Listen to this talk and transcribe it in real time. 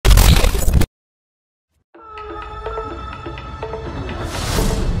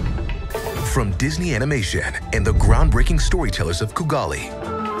From Disney Animation and the groundbreaking storytellers of Kugali.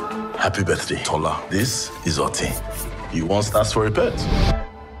 Happy birthday, Tola. This is Oti. You want stars for a pet?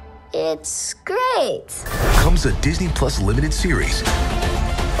 It's great. Comes a Disney Plus limited series.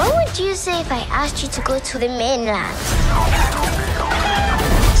 What would you say if I asked you to go to the mainland?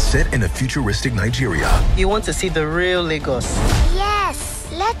 Set in a futuristic Nigeria. You want to see the real Lagos? Yes,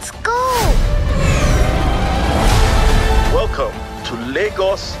 let's go. Welcome to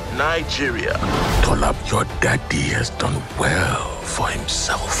Lagos, Nigeria. Tola, your daddy has done well for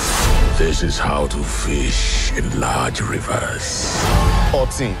himself. This is how to fish in large rivers.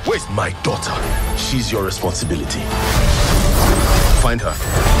 Otin, where's my daughter? She's your responsibility. Find her.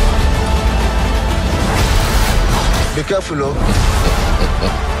 Be careful,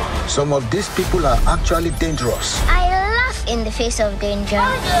 oh. Some of these people are actually dangerous. I laugh in the face of danger.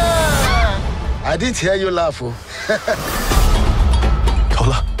 I didn't hear you laugh, oh.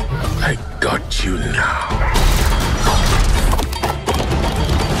 Tola, I got you now.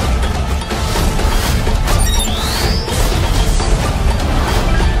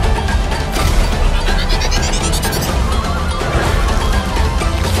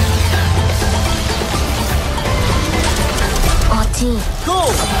 Go!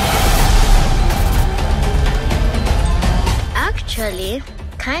 Actually,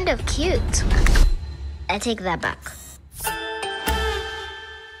 kind of cute. I take that back.